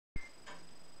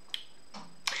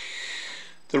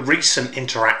The recent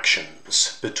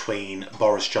interactions between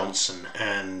Boris Johnson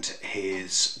and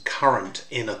his current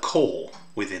inner core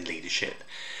within leadership,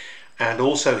 and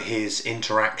also his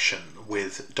interaction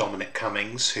with Dominic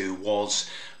Cummings, who was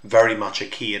very much a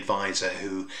key advisor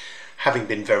who, having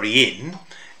been very in,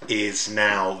 is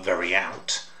now very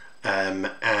out.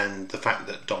 And the fact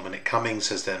that Dominic Cummings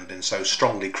has then been so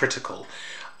strongly critical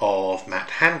of Matt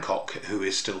Hancock, who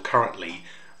is still currently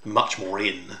much more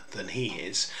in than he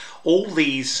is. All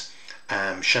these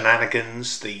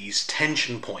shenanigans, these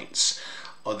tension points,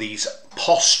 or these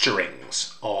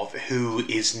posturings of who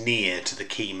is near to the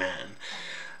key man,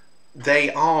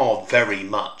 they are very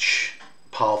much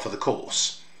par for the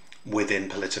course within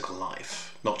political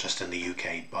life, not just in the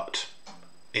UK, but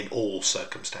in all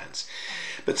circumstance.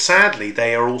 But sadly,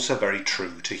 they are also very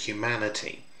true to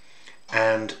humanity.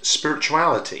 And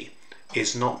spirituality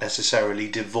is not necessarily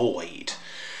devoid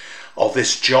of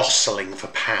this jostling for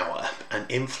power and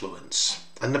influence.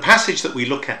 And the passage that we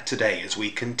look at today, as we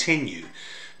continue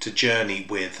to journey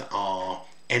with our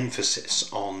emphasis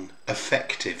on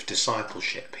effective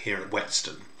discipleship here at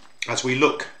Whetstone, as we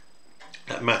look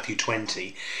at Matthew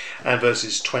 20 and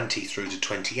verses 20 through to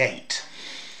 28,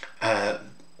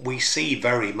 we see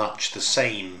very much the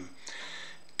same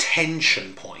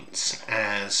tension points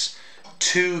as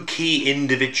two key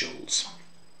individuals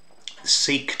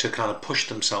seek to kind of push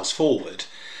themselves forward,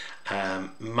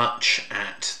 much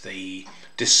at the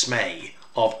dismay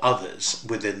of others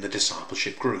within the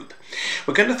discipleship group.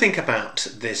 We're going to think about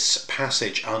this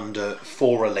passage under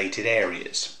four related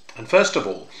areas. And first of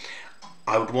all,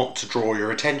 I would want to draw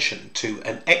your attention to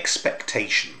an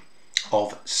expectation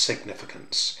of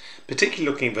significance,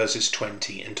 particularly looking at verses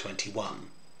 20 and 21.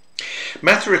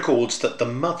 Matthew records that the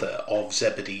mother of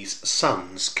Zebedee's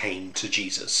sons came to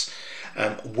Jesus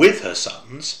with her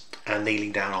sons, and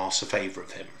kneeling down asked a favour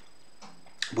of him.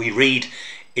 We read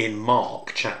in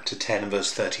Mark chapter 10 and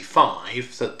verse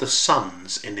 35 that the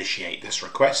sons initiate this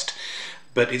request,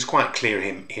 but it's quite clear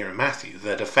here in Matthew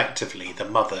that effectively the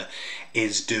mother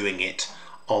is doing it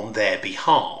on their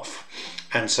behalf.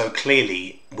 And so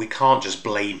clearly we can't just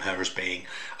blame her as being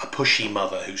a pushy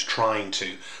mother who's trying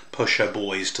to push her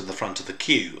boys to the front of the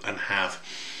queue and have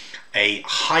a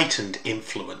heightened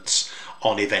influence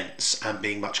on events and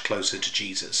being much closer to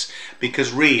Jesus,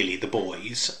 because really the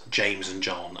boys, James and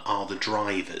John, are the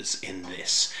drivers in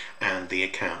this and the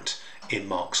account in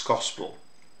Mark's Gospel.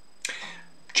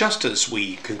 Just as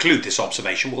we conclude this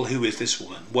observation, well, who is this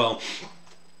woman? Well,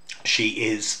 she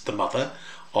is the mother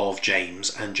of James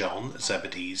and John,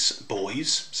 Zebedee's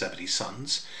boys, Zebedee's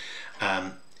sons.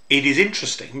 It is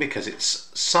interesting because it's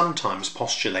sometimes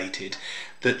postulated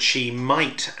that she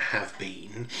might have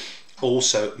been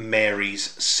also Mary's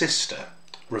sister,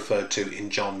 referred to in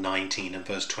John 19 and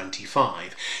verse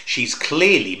 25. She's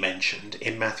clearly mentioned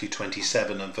in Matthew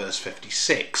 27 and verse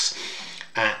 56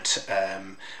 at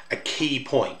a key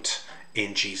point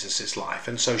in Jesus' life.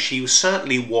 And so she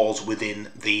certainly was within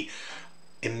the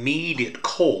immediate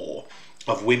core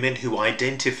of women who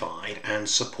identified and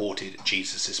supported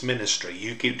Jesus' ministry.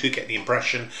 You do get the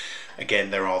impression, again,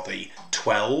 there are the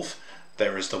 12,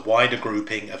 there is the wider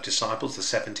grouping of disciples, the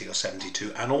 70 or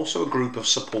 72, and also a group of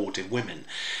supportive women,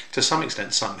 to some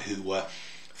extent some who were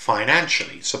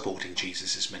financially supporting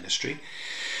Jesus' ministry.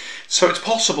 So it's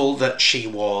possible that she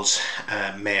was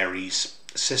Mary's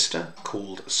sister,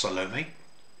 called Salome.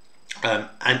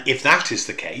 And if that is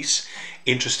the case,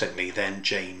 interestingly, then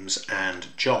James and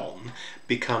John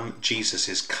become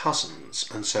Jesus' cousins,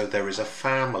 and so there is a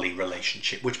family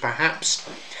relationship which perhaps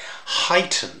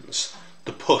heightens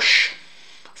the push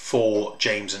for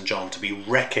James and John to be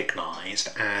recognised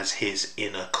as his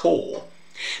inner core.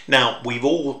 Now, we've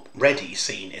already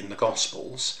seen in the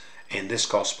Gospels, in this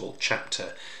Gospel,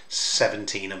 chapter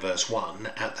 17 and verse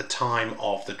 1, at the time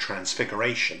of the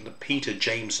Transfiguration, that Peter,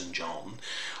 James and John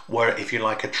were, if you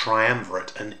like, a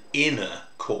triumvirate, an inner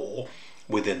core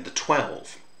within the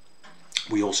 12.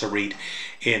 We also read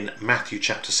in Matthew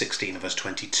chapter 16 and verse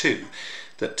 22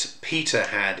 that Peter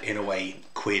had, in a way,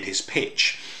 queered his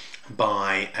pitch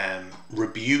by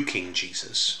rebuking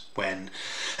Jesus when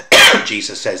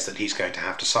Jesus says that he's going to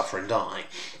have to suffer and die.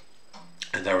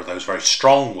 And there are those very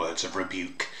strong words of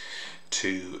rebuke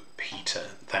to Peter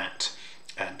that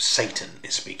Satan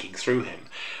is speaking through him.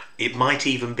 It might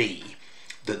even be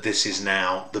that this is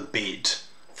now the bid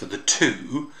for the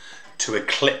two to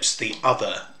eclipse the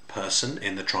other person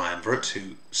in the triumvirate,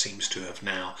 who seems to have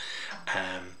now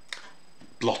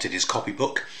blotted his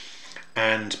copybook,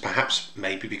 and perhaps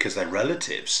maybe because they're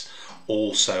relatives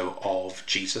also of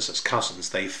Jesus as cousins,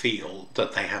 they feel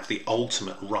that they have the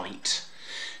ultimate right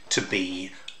to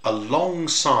be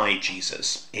alongside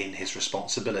Jesus in his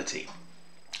responsibility.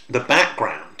 The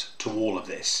background to all of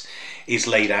this is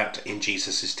laid out in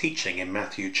Jesus' teaching in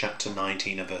Matthew chapter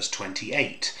 19 and verse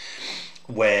 28,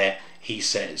 where he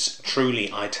says,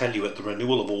 "Truly I tell you, at the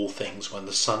renewal of all things, when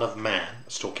the Son of Man,"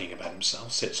 is talking about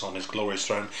himself, "sits on his glorious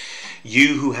throne,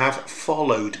 you who have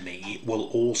followed me will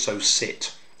also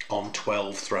sit on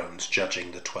 12 thrones,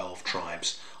 judging the 12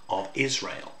 tribes of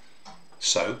Israel."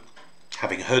 So,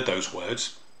 having heard those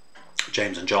words,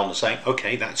 James and John are saying,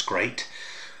 okay, that's great.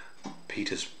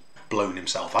 Peter's blown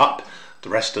himself up. The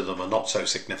rest of them are not so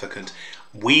significant.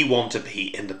 We want to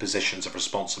be in the positions of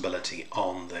responsibility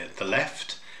on the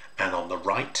left and on the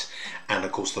right. And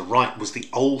of course, the right was the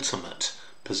ultimate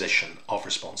position of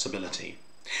responsibility.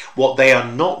 What they are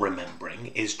not remembering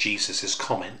is Jesus'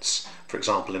 comments, for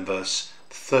example, in verse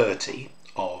 30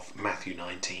 of Matthew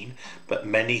 19, "But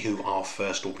many who are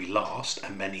first will be last,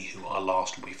 and many who are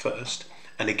last will be first."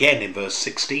 And again in verse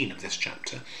 16 of this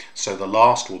chapter, "So the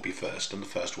last will be first and the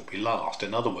first will be last."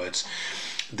 In other words,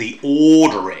 the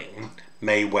ordering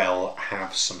may well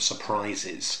have some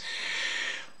surprises.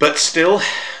 But still,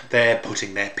 they're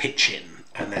putting their pitch in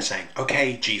and they're saying,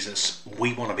 okay, Jesus,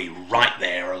 we want to be right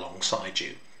there alongside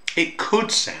you. It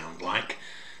could sound like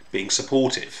being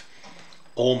supportive,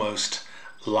 almost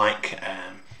like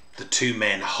the two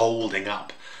men holding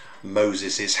up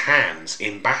Moses' hands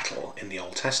in battle in the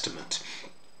Old Testament.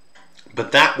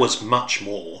 But that was much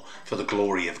more for the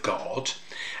glory of God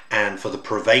and for the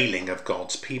prevailing of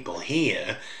God's people.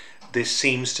 Here, this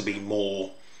seems to be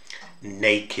more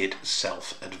naked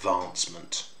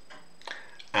self-advancement.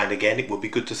 And again, it would be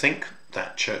good to think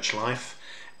that church life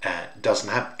doesn't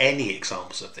have any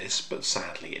examples of this, but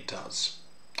sadly it does.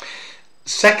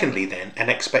 Secondly then, an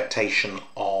expectation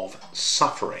of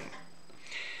suffering.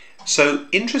 So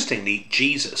interestingly,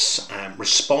 Jesus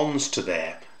responds to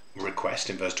their request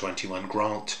in verse 21,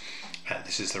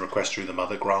 this is the request through the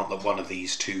mother, "Grant that one of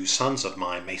these two sons of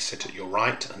mine may sit at your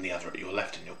right and the other at your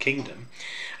left in your kingdom."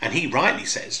 And he rightly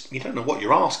says, you don't know what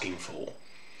you're asking for.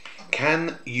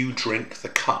 Can you drink the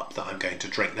cup that I'm going to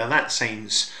drink? Now that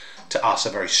seems to us a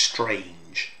very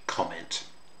strange comment.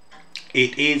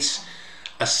 It is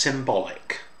a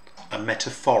symbolic, a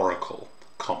metaphorical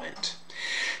comment.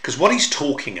 Because what he's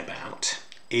talking about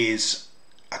is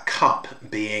a cup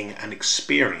being an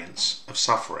experience of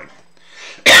suffering.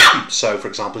 So, for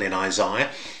example, in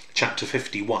Isaiah chapter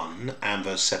 51 and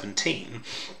verse 17,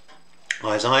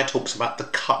 Isaiah talks about the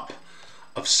cup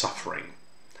of suffering.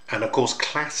 And of course,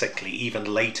 classically, even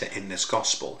later in this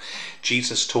gospel,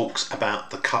 Jesus talks about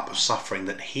the cup of suffering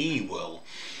that he will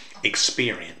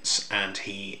experience, and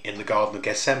he, in the Garden of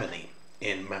Gethsemane,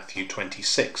 in Matthew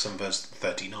 26 and verse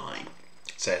 39,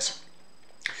 says,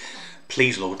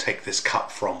 "Please, Lord, take this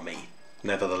cup from me.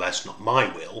 Nevertheless, not my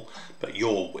will, but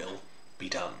your will be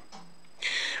done."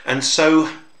 And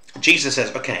so Jesus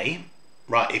says, okay,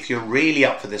 right, if you're really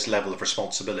up for this level of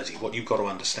responsibility, what you've got to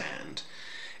understand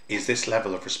is this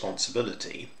level of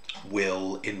responsibility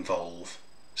will involve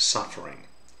suffering.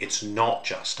 It's not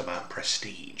just about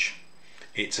prestige.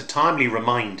 It's a timely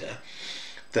reminder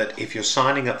that if you're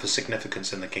signing up for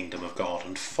significance in the kingdom of God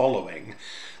and following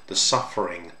the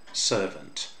suffering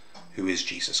servant who is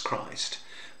Jesus Christ,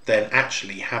 then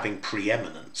actually having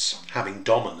preeminence, having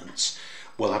dominance,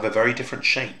 will have a very different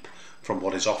shape from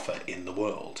what is offered in the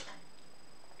world.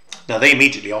 Now they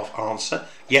immediately answer,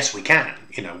 yes, we can.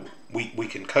 We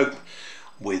can cope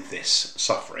with this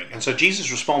suffering. And so Jesus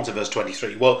responds in verse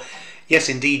 23, well, yes,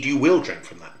 indeed, you will drink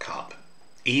from that cup.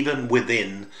 Even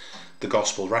within the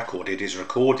gospel record, it is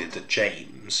recorded that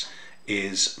James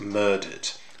is murdered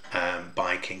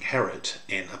by King Herod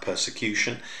in a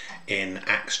persecution in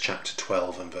Acts chapter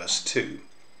 12 and verse 2.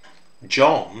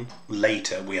 John,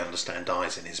 later we understand,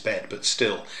 dies in his bed, but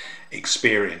still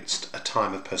experienced a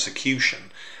time of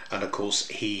persecution. And of course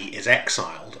he is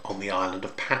exiled on the island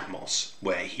of Patmos,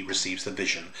 where he receives the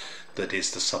vision that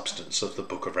is the substance of the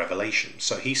book of Revelation.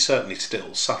 So he certainly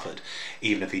still suffered,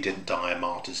 even if he didn't die a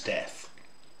martyr's death.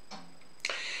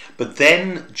 But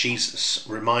then Jesus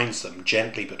reminds them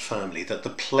gently but firmly that the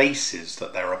places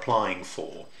that they're applying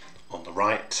for, on the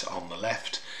right, on the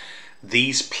left,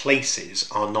 these places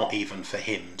are not even for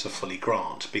him to fully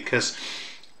grant, because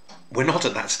we're not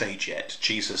at that stage yet.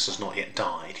 Jesus has not yet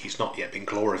died. He's not yet been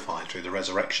glorified through the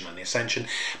resurrection and the ascension,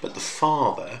 but the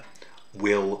Father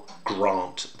will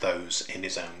grant those in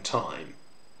his own time.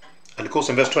 And of course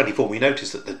in verse 24 we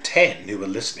notice that the 10 who were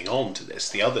listening on to this,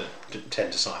 the other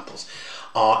 10 disciples,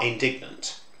 are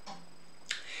indignant.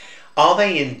 Are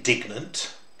they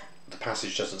indignant? The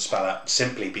passage doesn't spell out,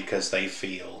 simply because they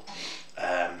feel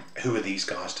who are these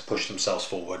guys to push themselves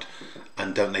forward,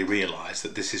 and don't they realise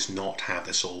that this is not how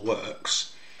this all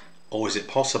works? Or is it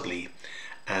possibly,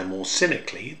 and more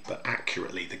cynically but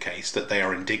accurately, the case that they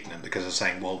are indignant because they're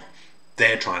saying, well,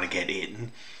 they're trying to get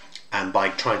in, and by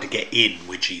trying to get in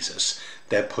with Jesus,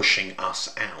 they're pushing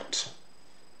us out?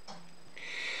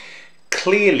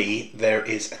 Clearly, there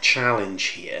is a challenge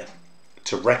here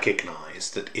to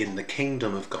recognise that in the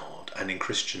kingdom of God and in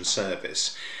Christian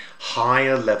service,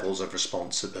 higher levels of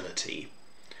responsibility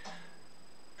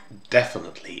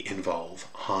definitely involve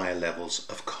higher levels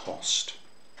of cost,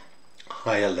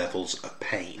 higher levels of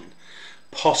pain,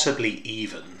 possibly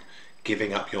even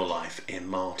giving up your life in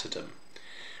martyrdom.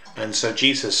 And so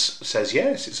Jesus says,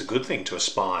 yes, it's a good thing to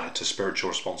aspire to spiritual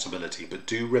responsibility, but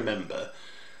do remember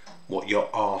what you're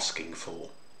asking for.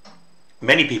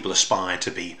 Many people aspire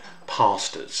to be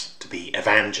pastors, to be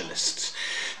evangelists,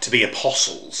 to be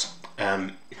apostles,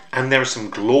 and there is some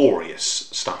glorious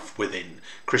stuff within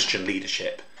Christian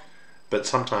leadership, but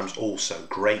sometimes also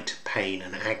great pain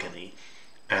and agony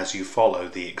as you follow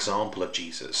the example of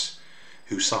Jesus,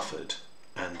 who suffered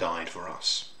and died for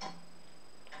us.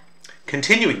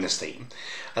 Continuing this theme,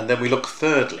 and then we look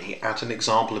thirdly at an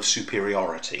example of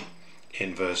superiority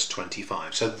in verse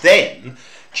 25. So then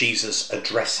Jesus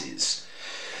addresses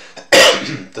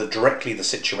directly the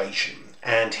situation,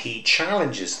 and he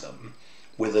challenges them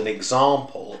with an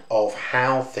example of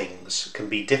how things can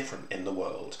be different in the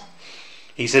world.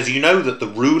 He says, you know that the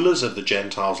rulers of the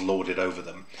Gentiles lord it over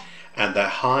them, and their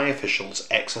high officials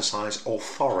exercise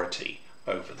authority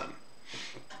over them.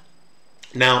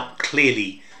 Now,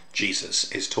 clearly, Jesus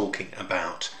is talking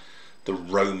about the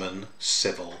Roman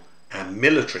civil and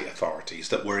military authorities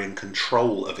that were in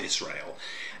control of Israel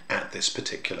at this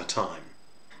particular time.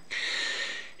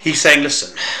 He's saying,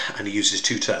 listen, and he uses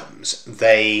two terms,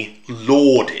 they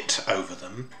lord it over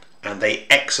them and they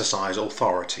exercise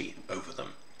authority over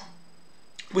them.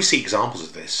 We see examples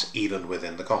of this even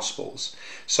within the Gospels.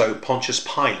 So Pontius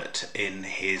Pilate, in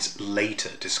his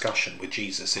later discussion with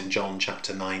Jesus in John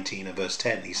chapter 19 and verse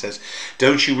 10, he says,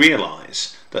 don't you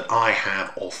realise that I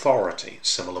have authority,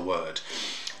 similar word,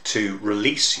 to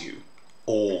release you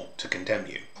or to condemn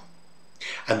you?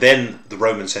 And then the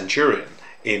Roman centurion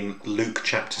in Luke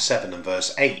chapter 7 and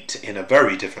verse 8, in a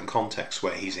very different context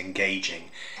where he's engaging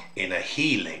in a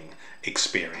healing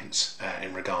experience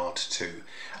in regard to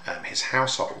his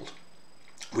household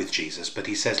with Jesus, but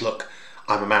he says, look,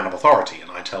 I'm a man of authority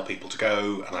and I tell people to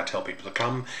go and I tell people to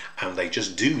come and they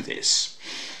just do this.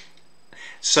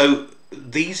 So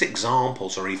these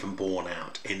examples are even borne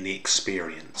out in the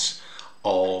experience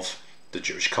of the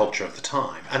Jewish culture of the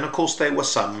time. And of course there were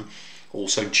some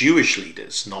also Jewish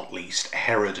leaders, not least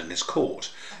Herod and his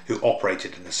court, who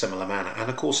operated in a similar manner. And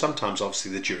of course sometimes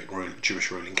obviously the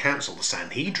Jewish ruling council, the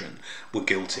Sanhedrin, were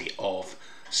guilty of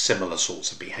similar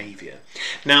sorts of behaviour.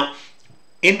 Now,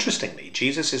 interestingly,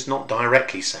 Jesus is not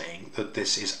directly saying that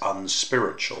this is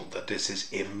unspiritual, that this is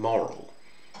immoral.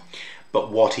 But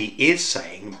what he is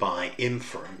saying by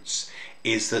inference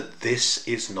is that this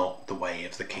is not the way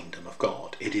of the kingdom of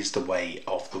God. It is the way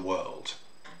of the world.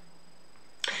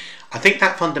 I think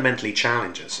that fundamentally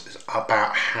challenges us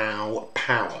about how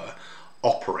power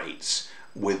operates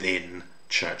within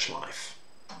church life.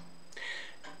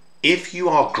 If you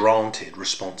are granted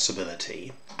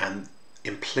responsibility and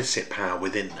implicit power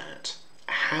within that,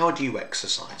 how do you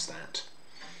exercise that?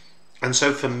 And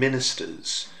so for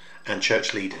ministers and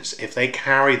church leaders, if they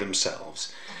carry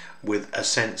themselves with a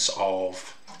sense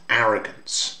of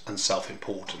arrogance and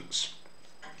self-importance.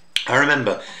 I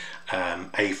remember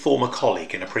a former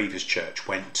colleague in a previous church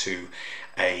went to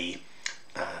a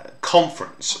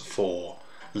conference for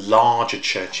larger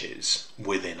churches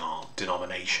within our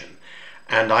denomination,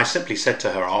 and I simply said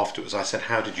to her afterwards, I said,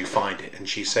 how did you find it? And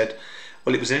she said,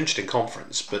 well, it was an interesting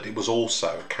conference, but it was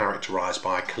also characterised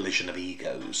by a collision of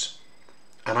egos.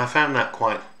 And I found that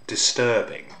quite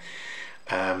disturbing.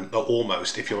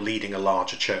 Almost, if you're leading a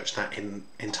larger church, that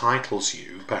entitles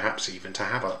you perhaps even to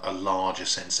have a larger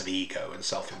sense of ego and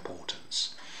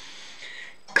self-importance.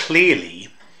 Clearly,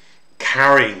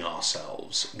 carrying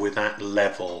ourselves with that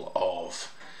level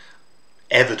of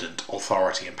evident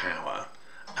authority and power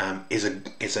is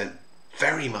a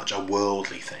very much a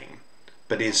worldly thing,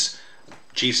 but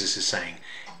Jesus is saying,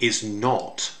 is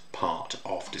not part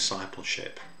of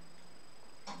discipleship.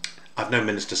 I've known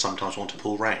ministers sometimes want to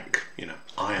pull rank,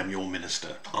 I am your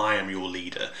minister, I am your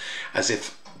leader, as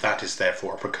if that is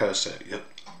therefore a precursor.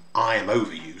 I am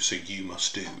over you, so you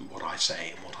must do what I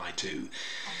say and what I do.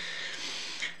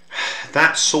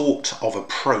 That sort of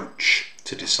approach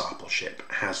to discipleship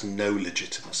has no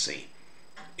legitimacy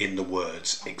in the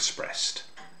words expressed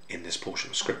in this portion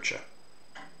of Scripture.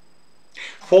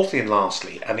 Fourthly and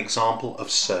lastly, an example of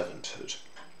servanthood.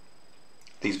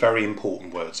 These very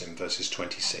important words in verses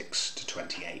 26 to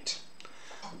 28.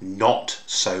 Not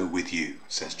so with you,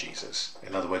 says Jesus.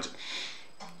 In other words,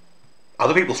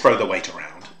 other people throw their weight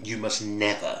around. You must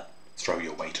never throw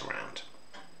your weight around.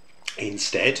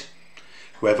 Instead,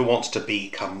 whoever wants to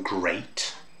become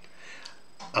great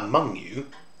among you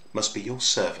must be your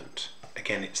servant.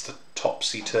 Again, it's the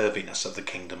topsy-turviness of the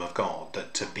kingdom of God,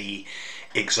 that to be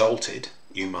exalted,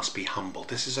 you must be humble.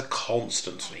 This is a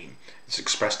constant theme. It's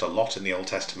expressed a lot in the Old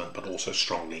Testament, but also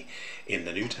strongly in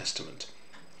the New Testament.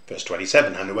 Verse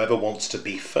 27, and whoever wants to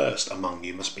be first among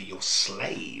you must be your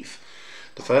slave.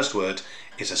 The first word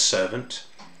is a servant,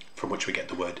 from which we get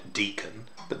the word deacon,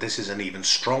 but this is an even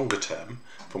stronger term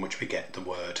from which we get the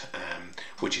word,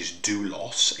 which is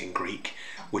doulos in Greek,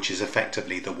 which is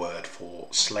effectively the word for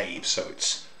slave. So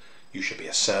it's, you should be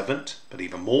a servant, but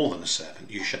even more than a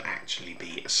servant, you should actually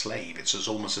be a slave. It's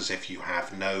almost as if you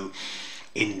have no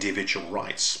individual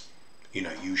rights. You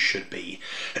know, you should be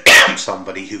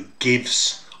somebody who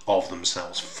gives of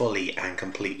themselves fully and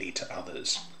completely to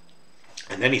others.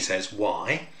 And then he says,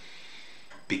 why?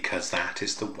 Because that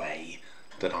is the way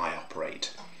that I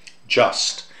operate.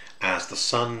 Just as the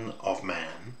Son of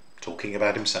Man, talking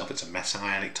about himself, it's a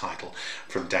messianic title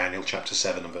from Daniel chapter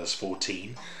 7 and verse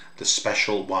 14, the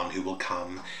special one who will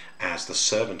come as the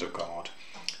servant of God,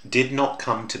 did not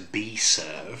come to be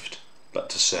served, but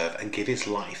to serve and give his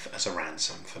life as a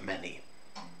ransom for many.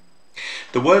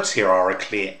 The words here are a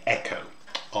clear echo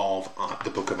of the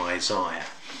book of Isaiah,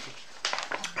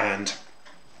 and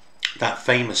that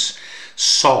famous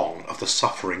song of the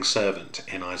suffering servant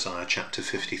in Isaiah chapter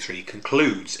 53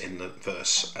 concludes in the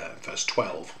verse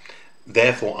 12.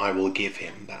 Therefore I will give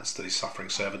him, that's the suffering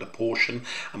servant, a portion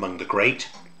among the great,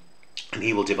 and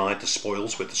he will divide the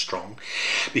spoils with the strong,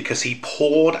 because he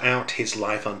poured out his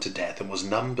life unto death and was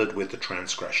numbered with the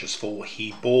transgressors, for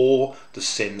he bore the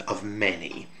sin of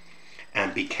many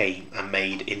and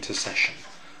made intercession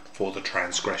for the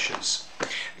transgressors.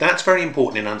 That's very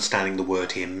important in understanding the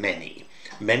word here, many.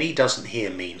 Many doesn't here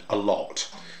mean a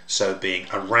lot. So being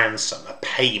a ransom, a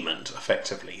payment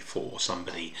effectively for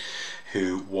somebody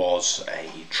who was a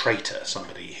traitor,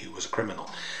 somebody who was a criminal.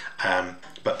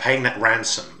 But paying that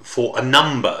ransom for a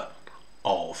number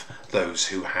of those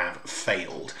who have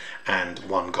failed and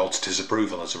won God's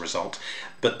disapproval as a result.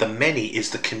 But the many is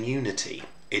the community.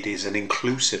 It is an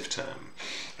inclusive term.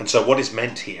 And so what is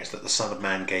meant here is that the Son of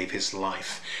Man gave his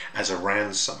life as a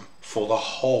ransom for the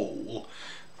whole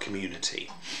community.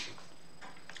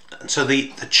 And so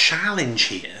the challenge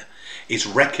here is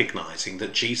recognizing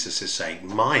that Jesus is saying,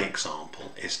 my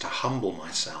example is to humble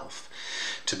myself,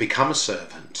 to become a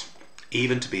servant,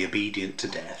 even to be obedient to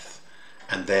death,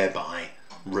 and thereby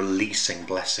releasing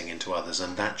blessing into others.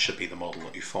 And that should be the model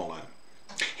that you follow.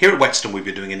 Here at Whetstone, we've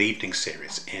been doing an evening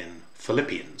series in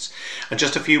Philippians, and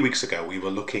just a few weeks ago we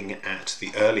were looking at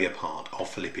the earlier part of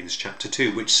Philippians chapter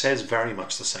 2, which says very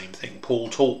much the same thing. Paul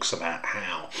talks about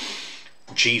how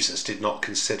Jesus did not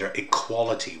consider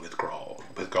equality with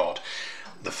God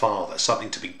the Father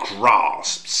something to be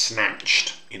grasped,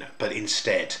 snatched, but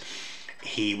instead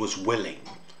he was willing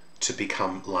to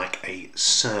become like a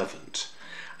servant,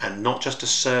 and not just a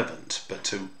servant, but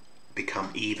to become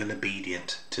even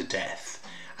obedient to death,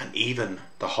 and even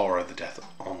the horror of the death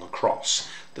on the cross,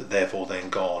 that therefore then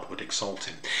God would exalt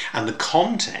him. And the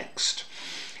context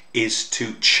is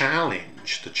to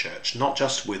challenge the church, not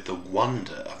just with the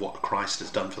wonder of what Christ has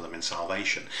done for them in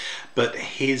salvation, but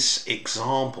his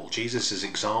example, Jesus'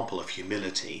 example of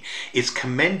humility, is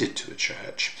commended to a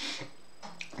church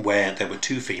where there were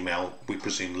two female, we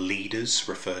presume, leaders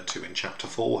referred to in chapter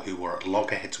 4 who were at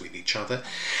loggerheads with each other,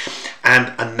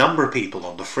 and a number of people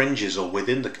on the fringes or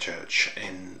within the church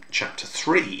in chapter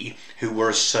 3 who were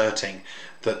asserting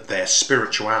that their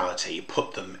spirituality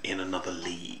put them in another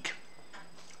league.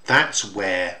 That's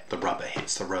where the rubber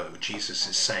hits the road. Jesus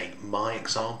is saying, my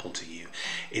example to you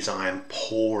is I am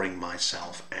pouring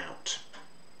myself out.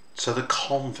 So the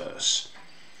converse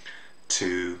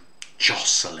to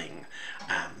jostling,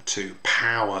 to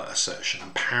power assertion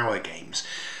and power games,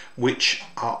 which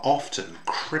are often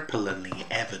cripplingly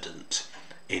evident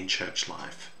in church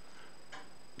life.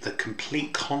 The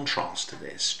complete contrast to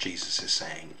this, Jesus is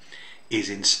saying, is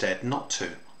instead not to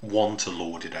want to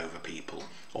lord it over people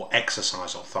or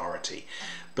exercise authority,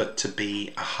 but to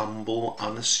be a humble,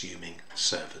 unassuming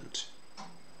servant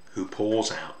who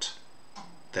pours out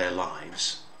their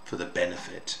lives for the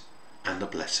benefit and the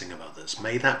blessing of others.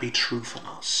 May that be true for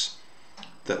us,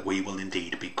 that we will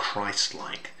indeed be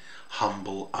Christ-like,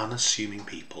 humble, unassuming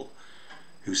people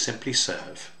who simply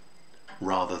serve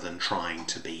rather than trying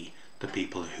to be the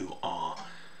people who are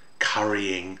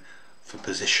currying for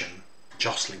position,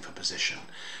 jostling for position,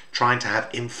 trying to have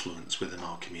influence within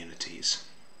our communities.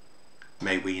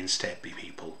 May we instead be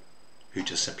people who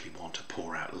just simply want to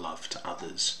pour out love to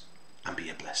others and be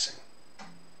a blessing.